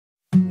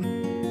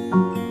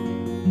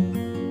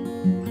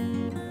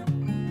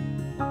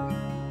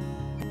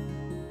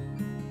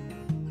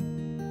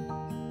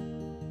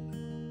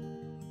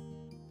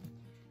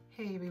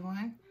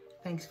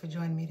Thanks for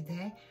joining me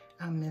today.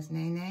 I'm Ms.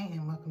 Nene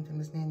and welcome to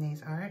Ms.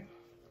 Nene's Art.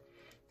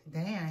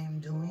 Today I am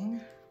doing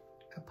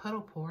a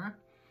puddle pour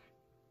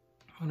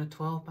on a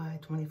 12 by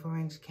 24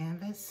 inch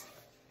canvas.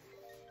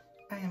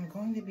 I am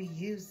going to be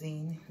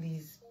using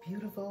these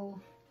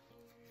beautiful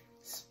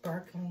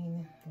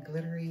sparkling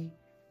glittery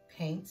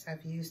paints.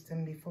 I've used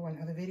them before in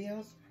other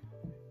videos.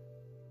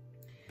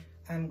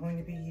 I'm going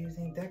to be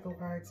using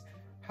DecoArt's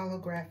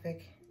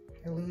Holographic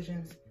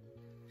Illusions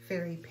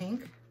Fairy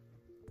Pink.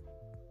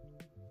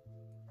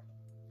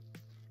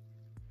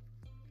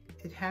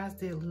 It has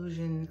the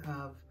illusion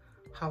of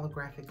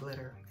holographic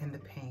glitter in the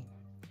paint.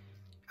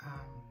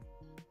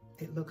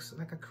 It looks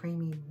like a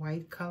creamy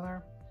white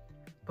color,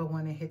 but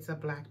when it hits a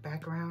black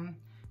background,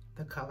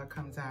 the color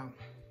comes out.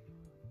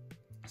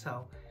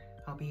 So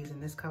I'll be using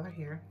this color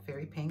here,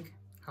 Fairy Pink,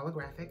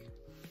 Holographic.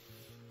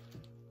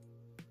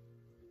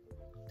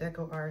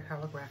 DecoArt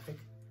Holographic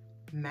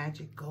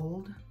Magic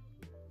Gold.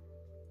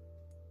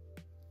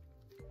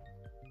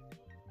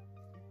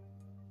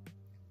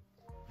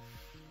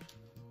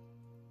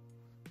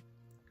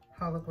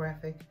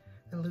 Holographic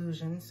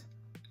Illusions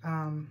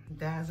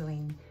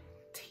Dazzling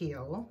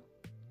Teal.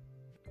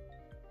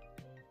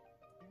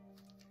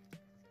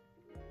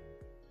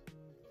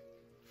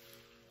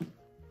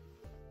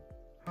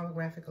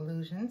 Holographic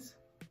Illusions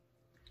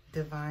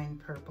Divine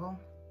Purple.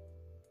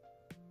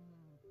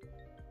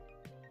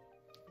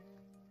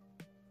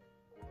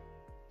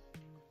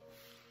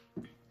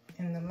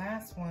 And the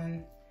last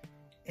one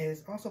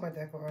is also by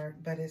DecoArt,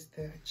 but it's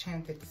the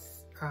Enchanted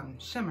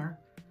Shimmer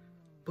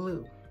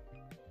Blue.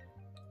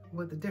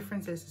 What the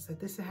difference is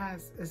that this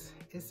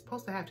it's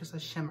supposed to have just a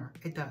shimmer.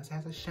 It does. It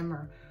has a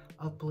shimmer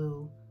of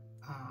blue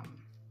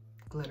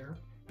glitter,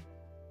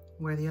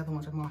 where the other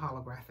ones are more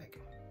holographic.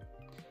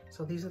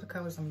 So these are the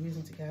colors I'm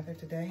using together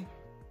today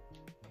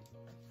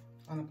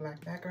on a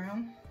black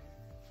background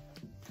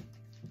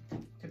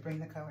to bring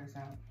the colors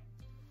out.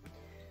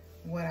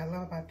 What I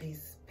love about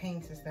these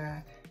paints is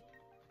that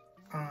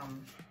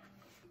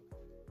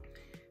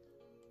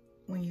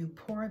when you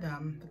pour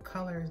them, the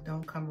colors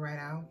don't come right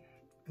out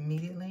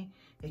immediately.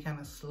 They kind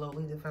of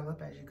slowly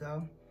develop as you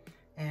go.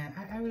 And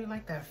I really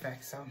like that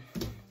effect. So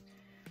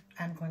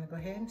I'm going to go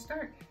ahead and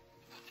start.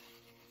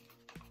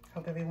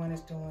 Hope everyone is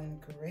doing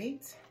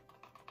great.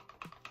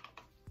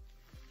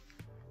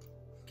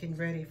 Getting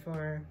ready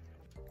for,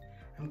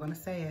 I'm going to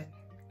say it,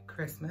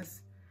 Christmas,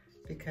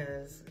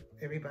 because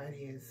everybody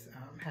is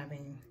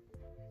having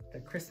the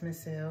Christmas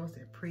sales,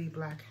 their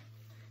pre-Black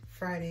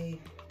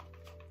Friday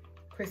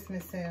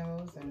Christmas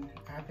sales, and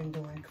I've been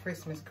doing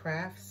Christmas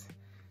crafts,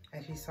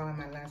 as you saw in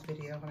my last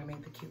video when I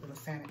made the cute little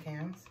Santa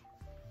cans.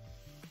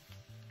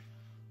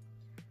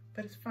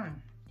 But it's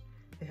fun.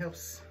 It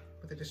helps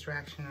with the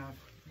distraction of,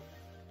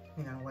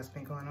 you know, what's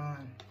been going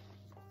on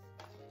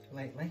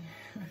lately.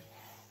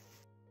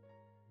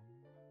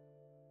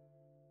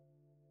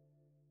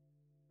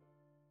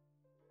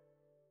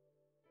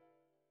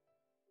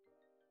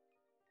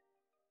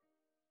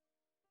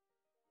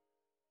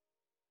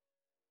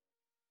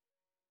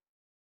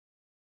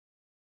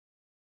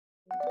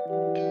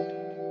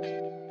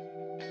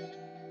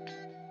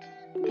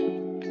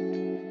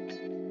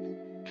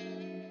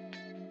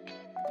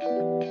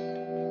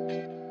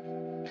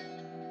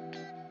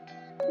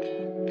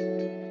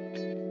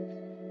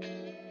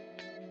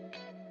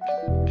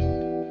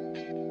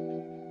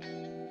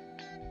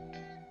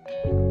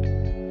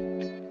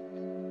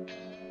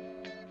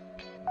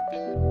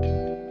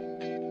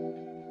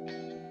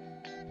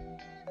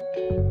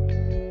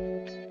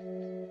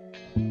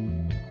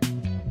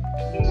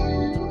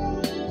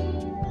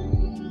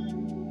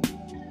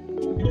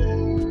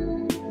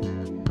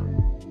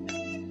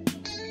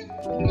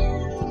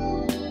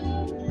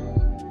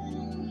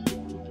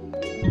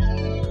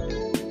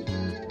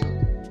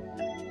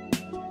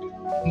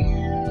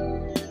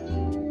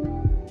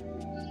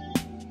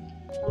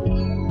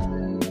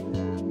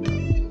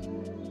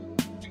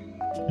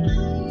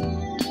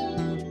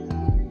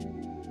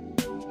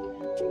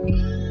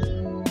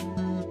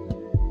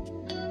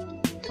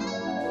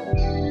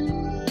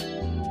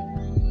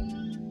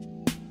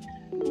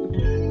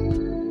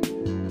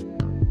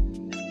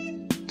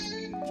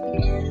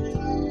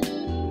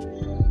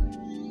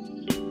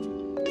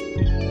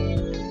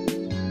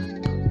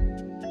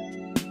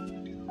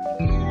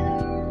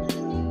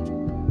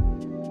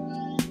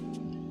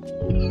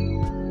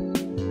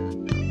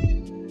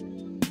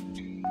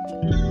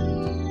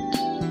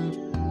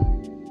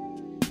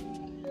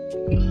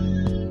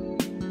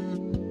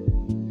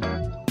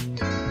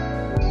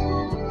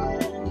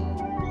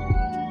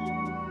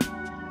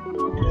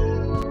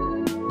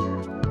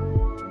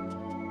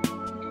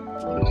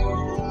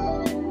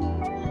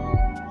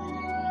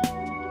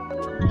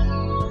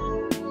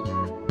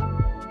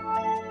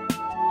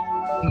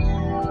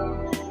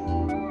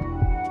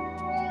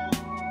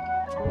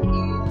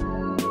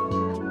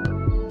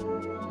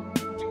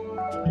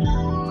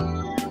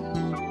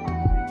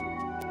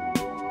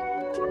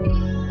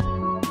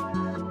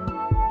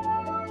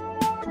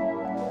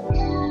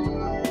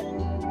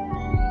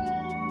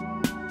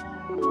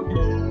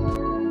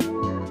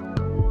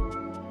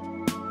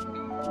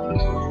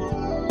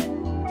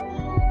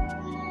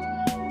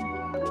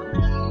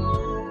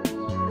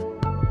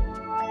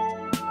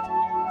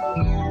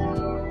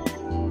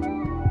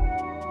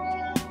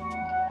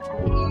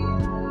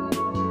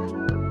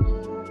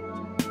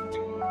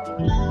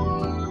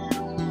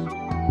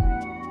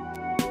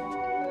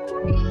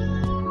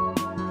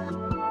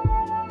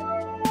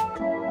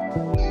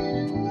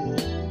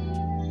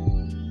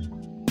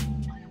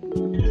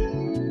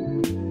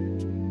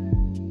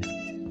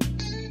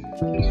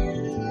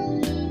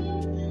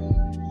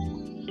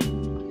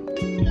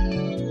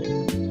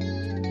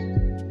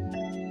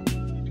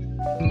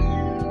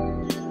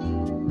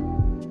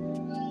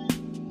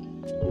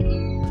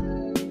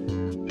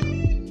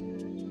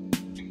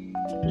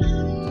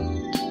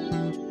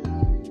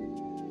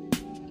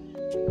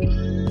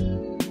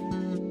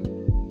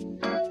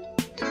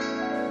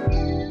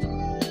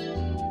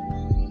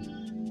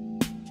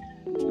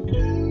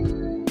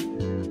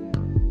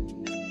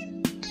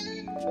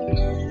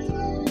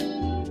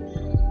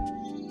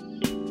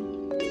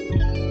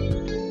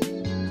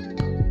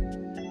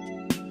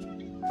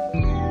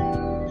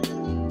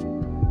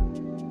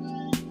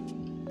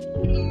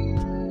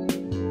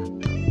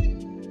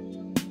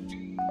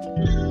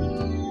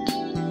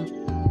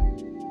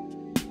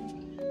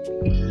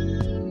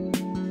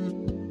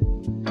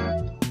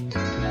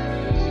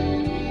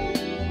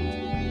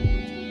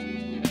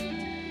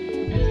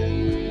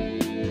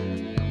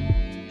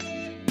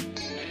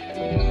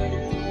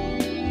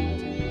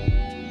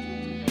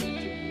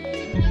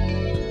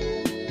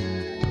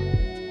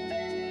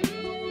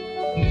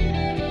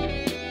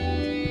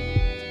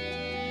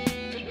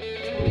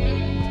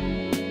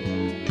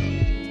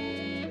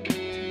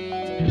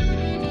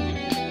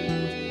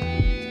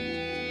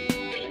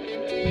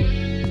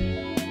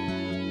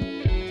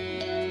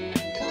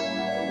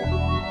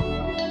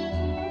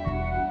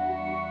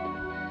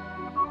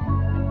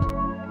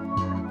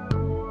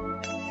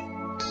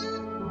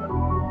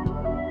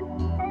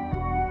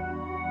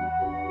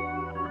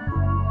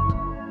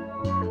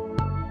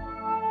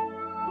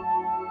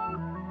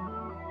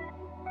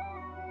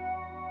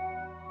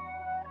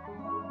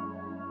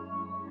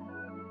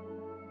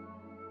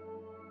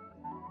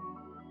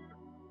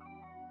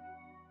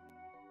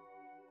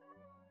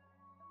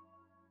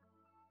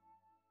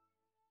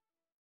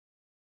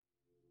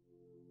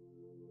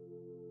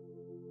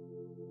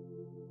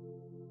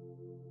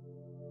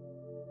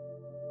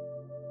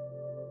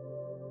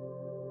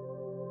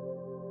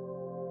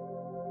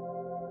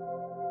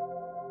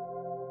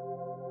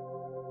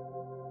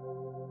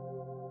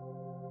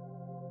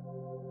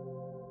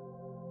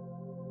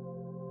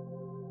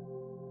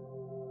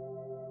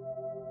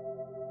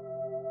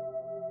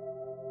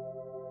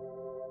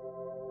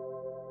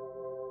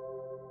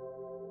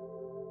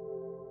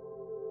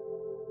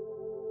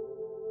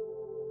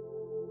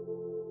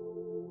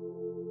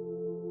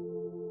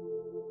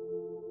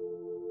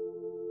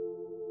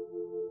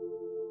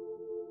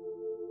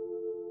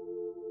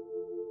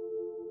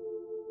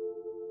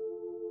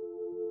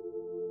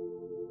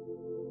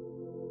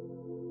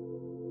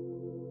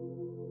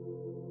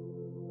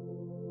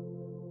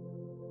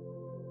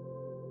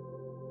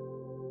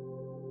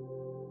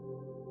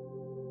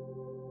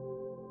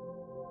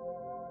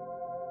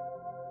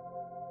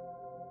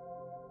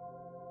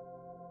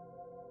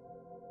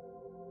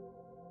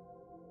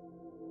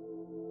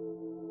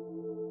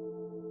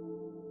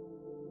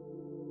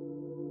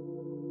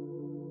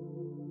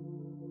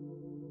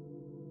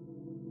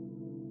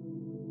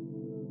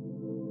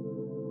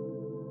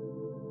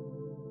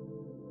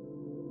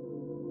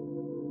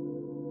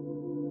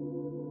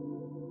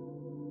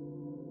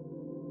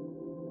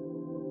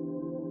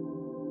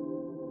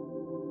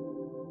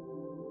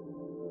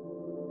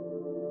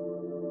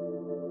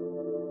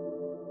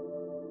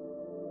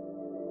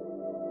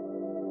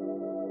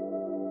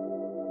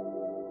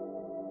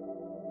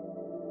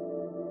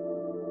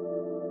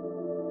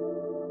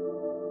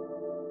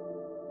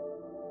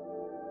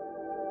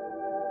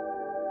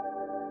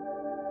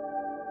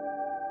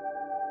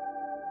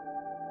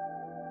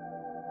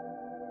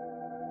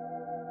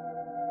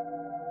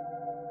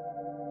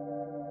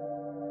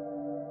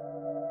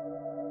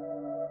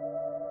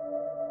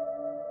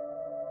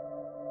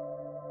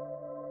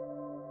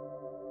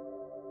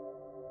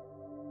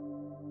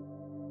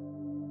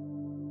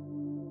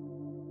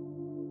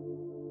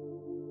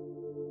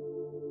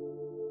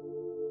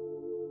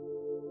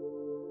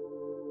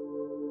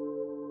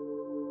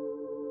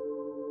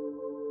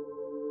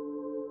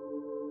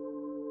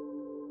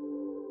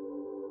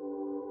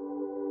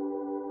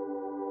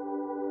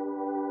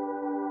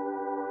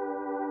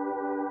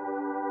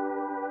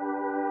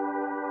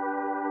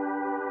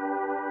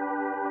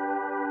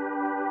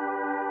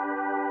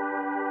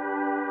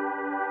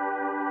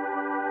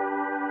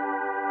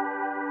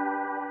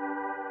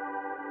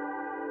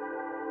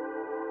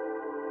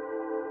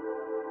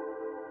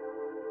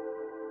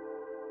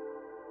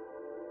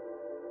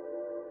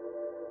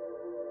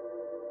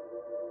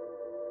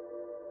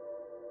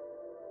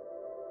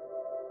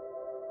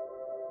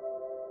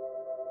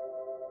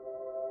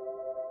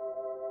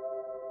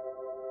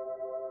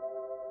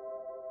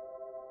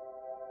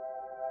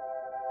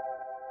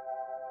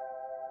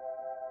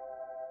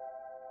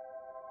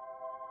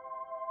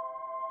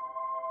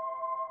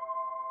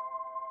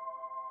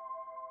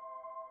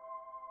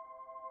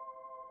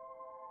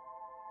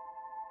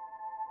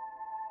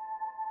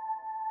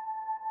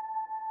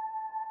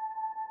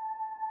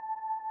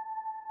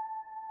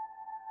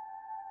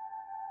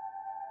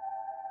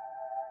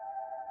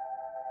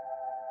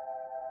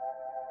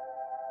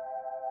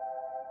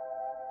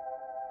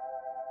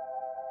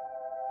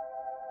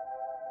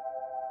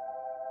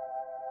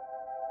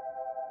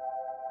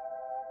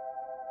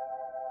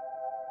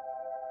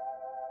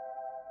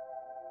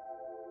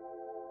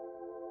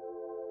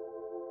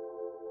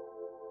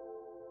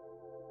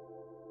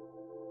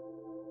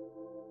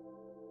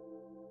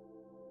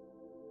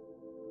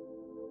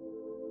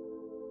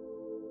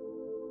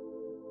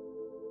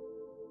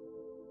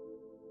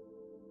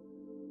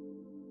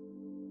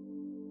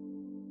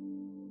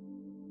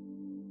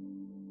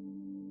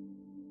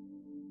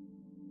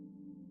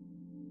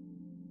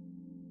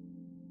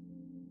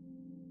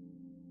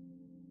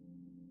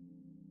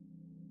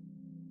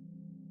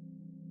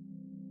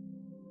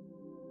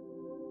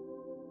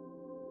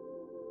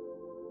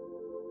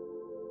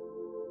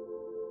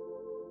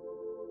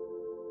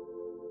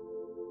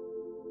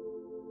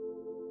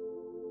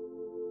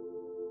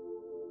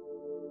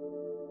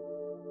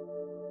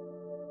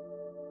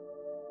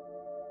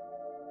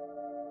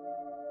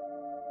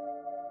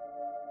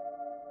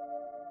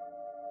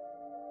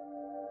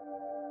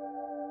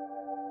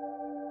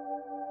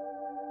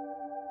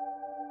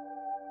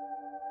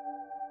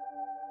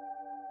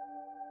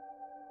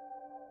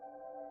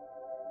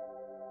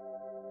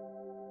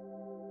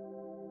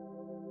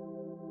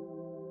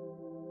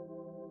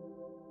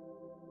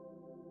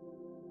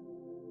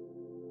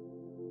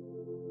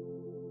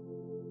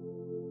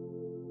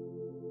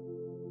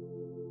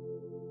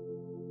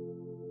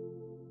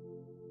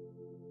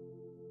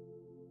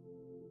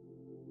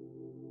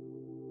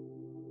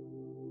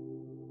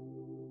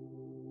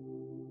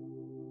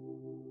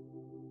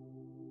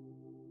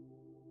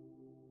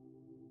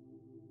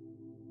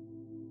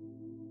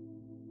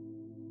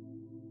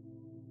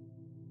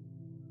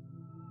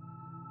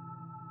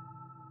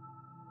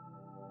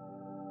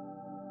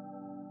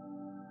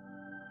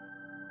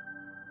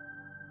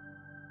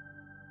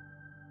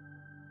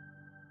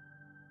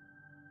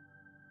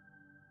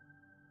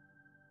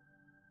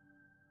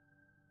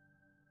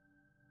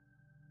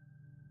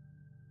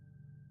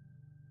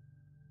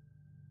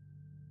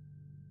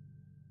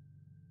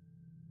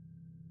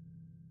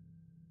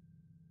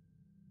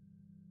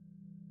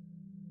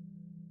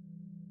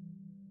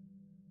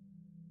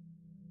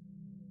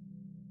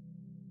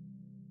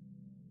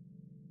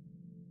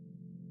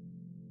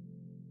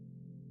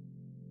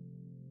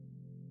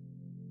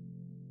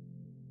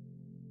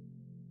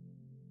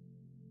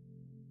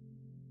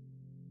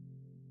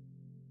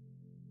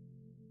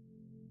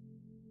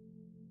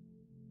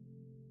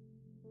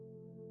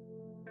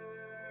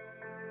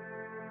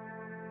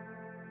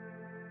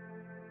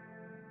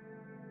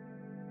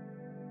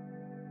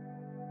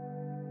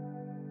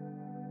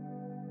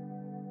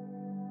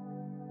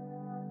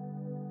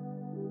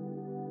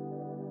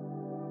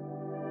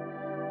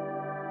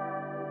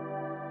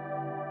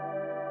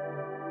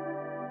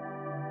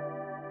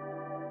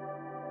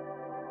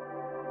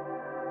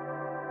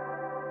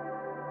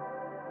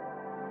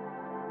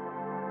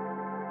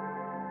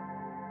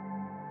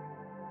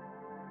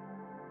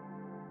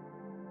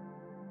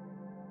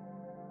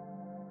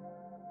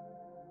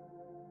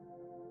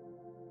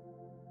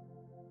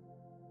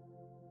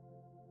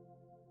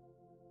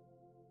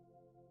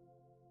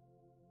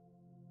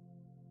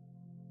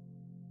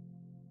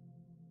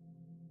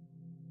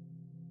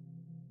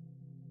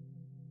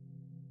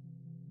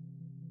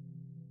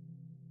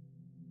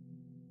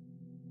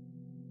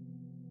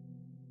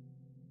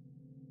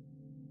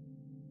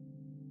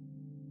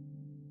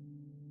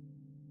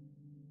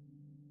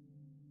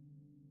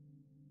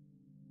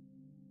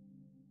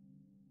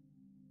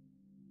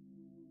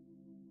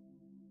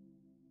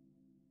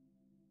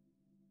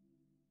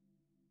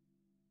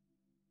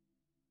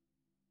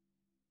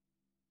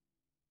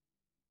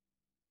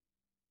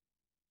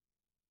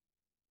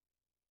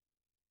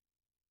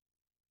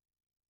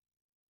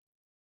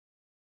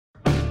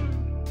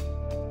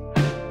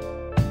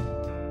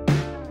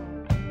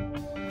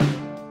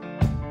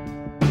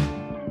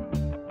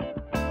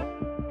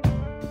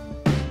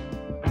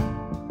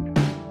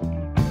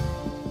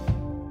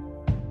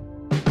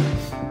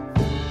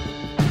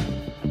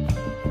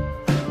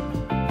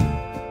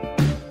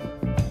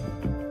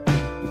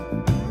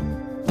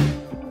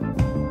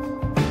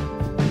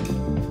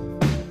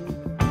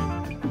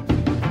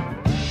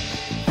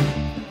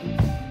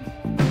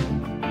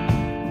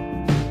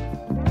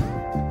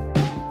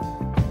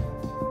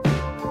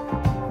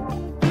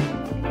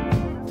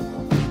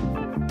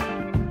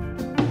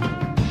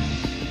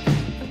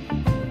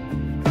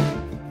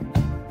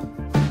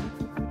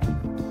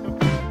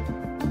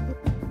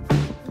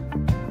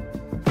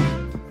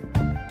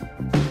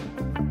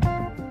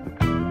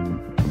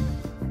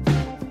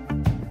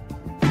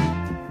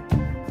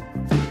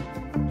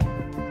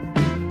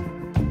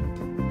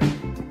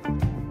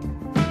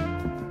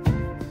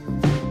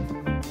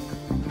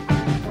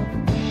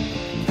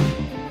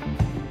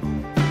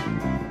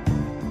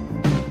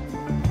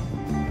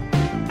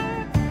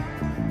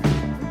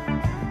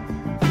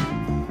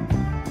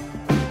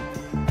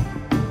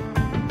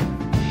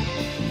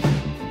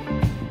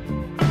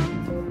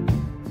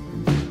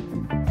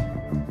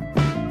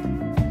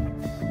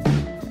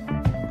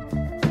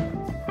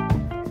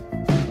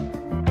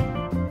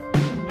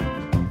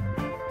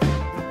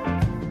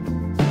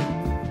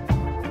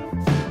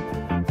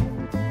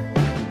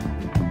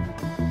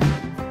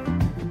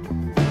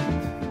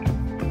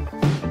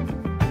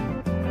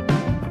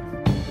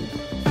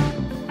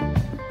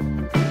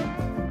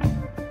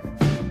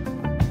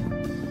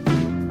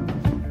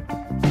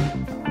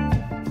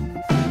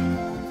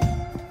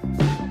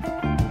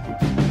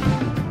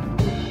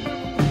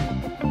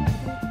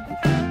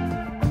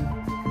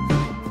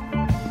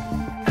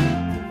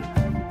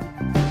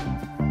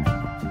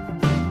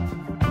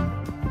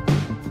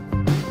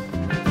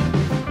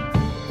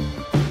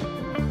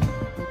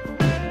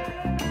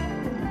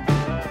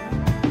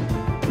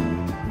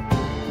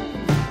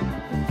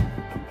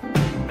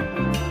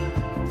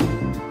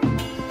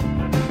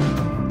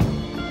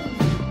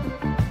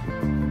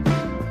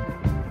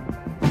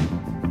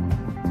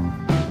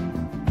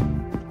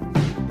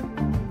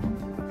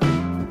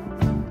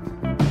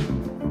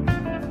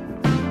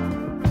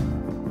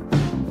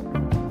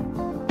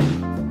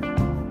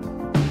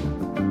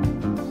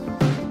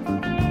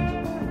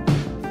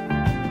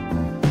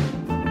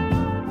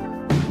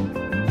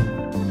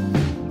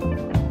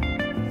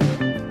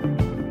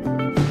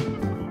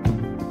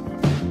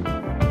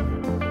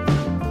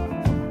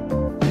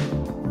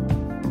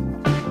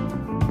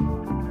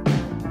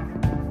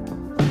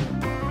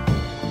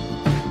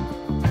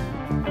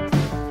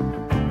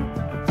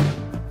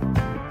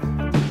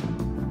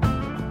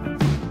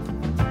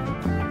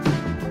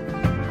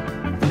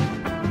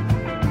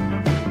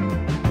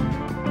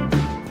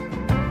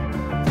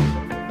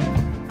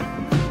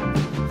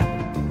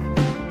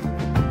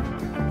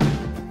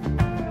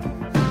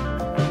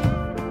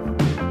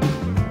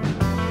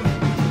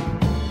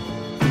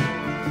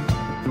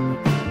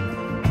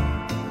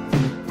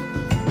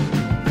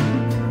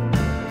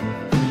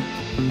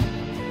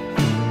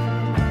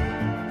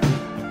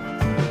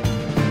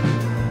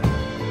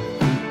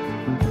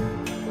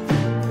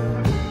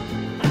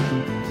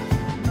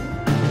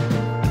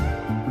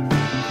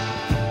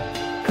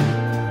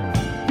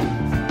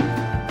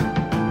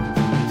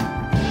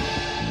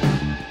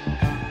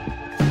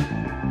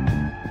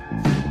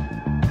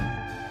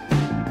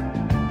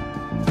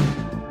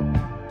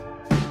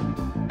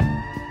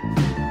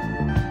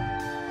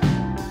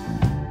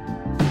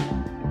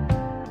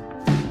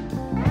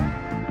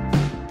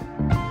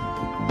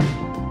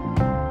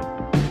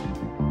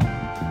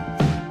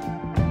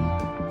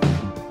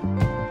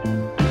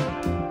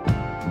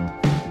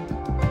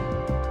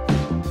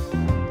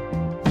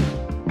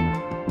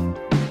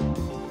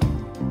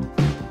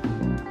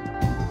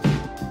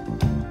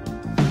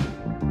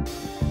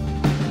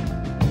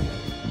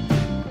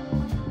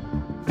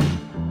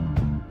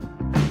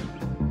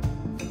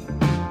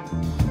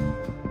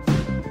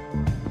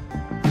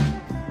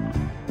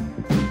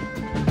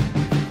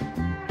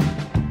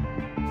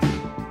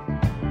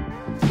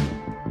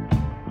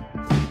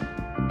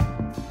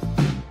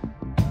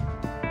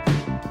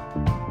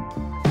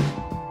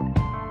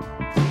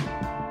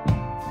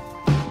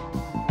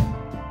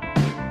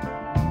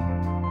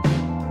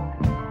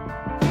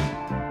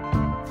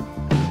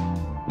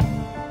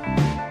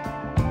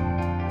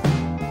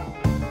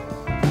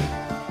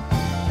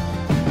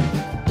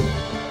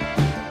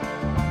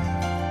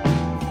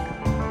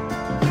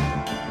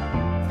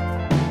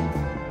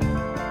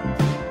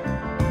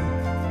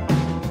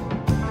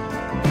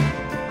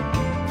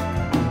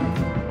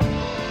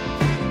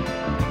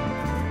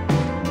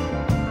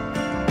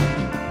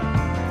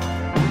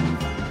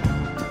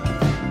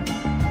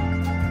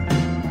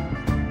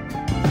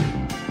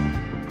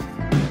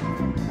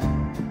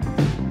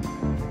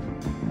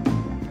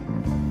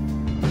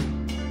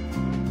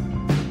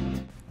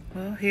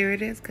 here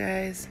it is,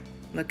 guys.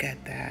 Look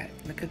at that.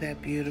 Look at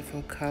that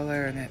beautiful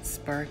color and that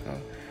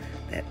sparkle,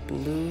 that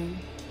blue,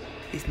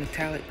 these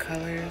metallic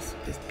colors,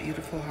 this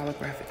beautiful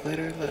holographic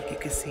glitter. Look, you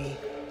can see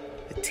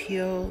the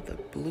teal, the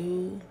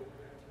blue,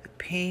 the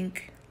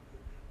pink,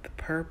 the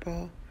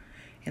purple,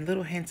 and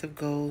little hints of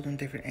gold on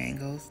different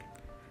angles.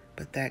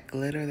 But that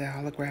glitter, that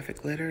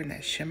holographic glitter and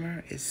that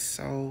shimmer is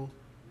so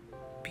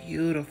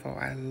beautiful.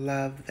 I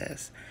love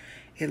this.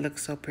 It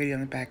looks so pretty on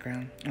the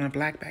background, on a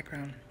black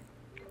background.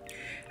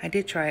 I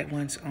did try it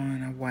once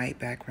on a white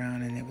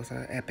background and it was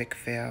an epic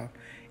fail.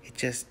 It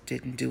just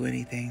didn't do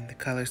anything. The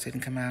colors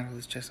didn't come out. It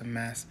was just a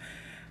mess.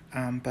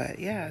 But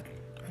yeah,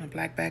 on a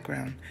black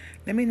background.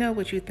 Let me know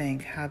what you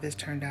think, how this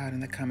turned out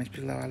in the comments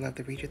below. I'd love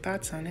to read your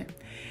thoughts on it.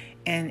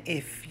 And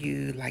if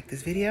you like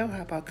this video,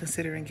 how about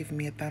considering giving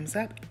me a thumbs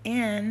up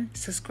and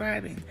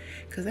subscribing?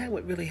 Because that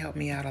would really help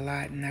me out a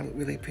lot and I would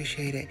really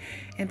appreciate it.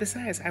 And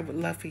besides, I would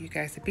love for you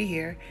guys to be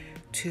here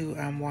to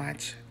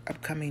watch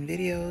upcoming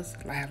videos.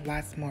 I have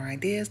lots more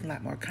ideas and a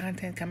lot more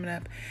content coming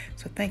up.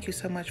 So thank you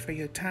so much for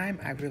your time.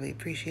 I really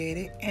appreciate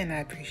it and I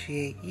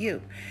appreciate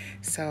you.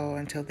 So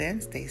until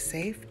then, stay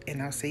safe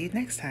and I'll see you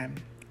next time.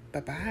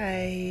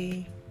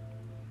 Bye-bye.